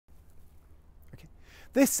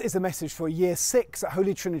This is a message for Year 6 at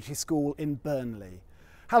Holy Trinity School in Burnley.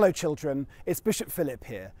 Hello children, it's Bishop Philip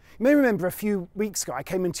here. You may remember a few weeks ago I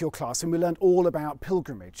came into your class and we learned all about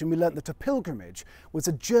pilgrimage, and we learned that a pilgrimage was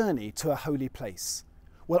a journey to a holy place.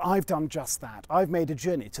 Well, I've done just that. I've made a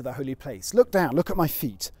journey to the holy place. Look down, look at my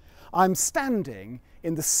feet. I'm standing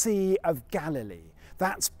in the Sea of Galilee.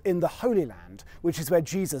 That's in the Holy Land, which is where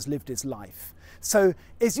Jesus lived his life. So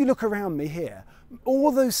as you look around me here,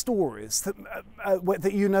 all those stories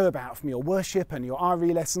that you know about from your worship and your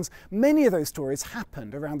RE lessons, many of those stories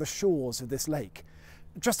happened around the shores of this lake.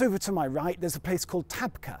 Just over to my right, there's a place called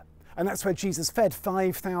Tabka, and that's where Jesus fed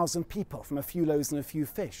 5,000 people from a few loaves and a few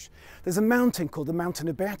fish. There's a mountain called the Mountain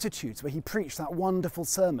of Beatitudes, where he preached that wonderful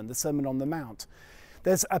sermon, the Sermon on the Mount.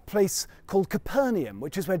 There's a place called Capernaum,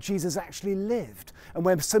 which is where Jesus actually lived and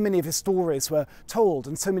where so many of his stories were told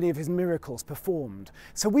and so many of his miracles performed.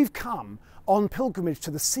 So we've come on pilgrimage to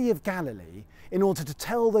the Sea of Galilee in order to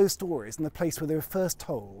tell those stories in the place where they were first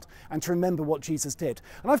told and to remember what Jesus did.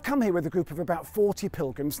 And I've come here with a group of about 40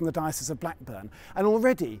 pilgrims from the Diocese of Blackburn, and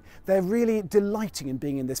already they're really delighting in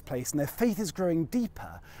being in this place, and their faith is growing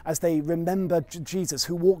deeper as they remember Jesus,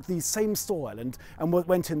 who walked the same soil and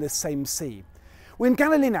went in this same sea. We're in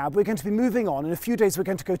Galilee now, but we're going to be moving on. In a few days, we're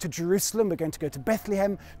going to go to Jerusalem, we're going to go to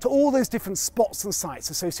Bethlehem, to all those different spots and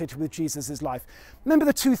sites associated with Jesus' life. Remember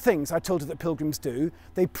the two things I told you that pilgrims do?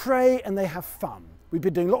 They pray and they have fun. We've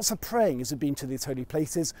been doing lots of praying as we've been to these holy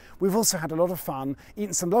places. We've also had a lot of fun,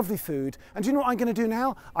 eaten some lovely food. And do you know what I'm going to do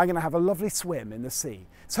now? I'm going to have a lovely swim in the sea.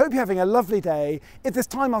 So hope you're having a lovely day. If there's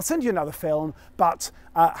time, I'll send you another film, but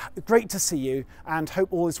great to see you and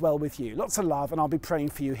hope all is well with you. Lots of love, and I'll be praying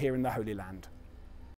for you here in the Holy Land.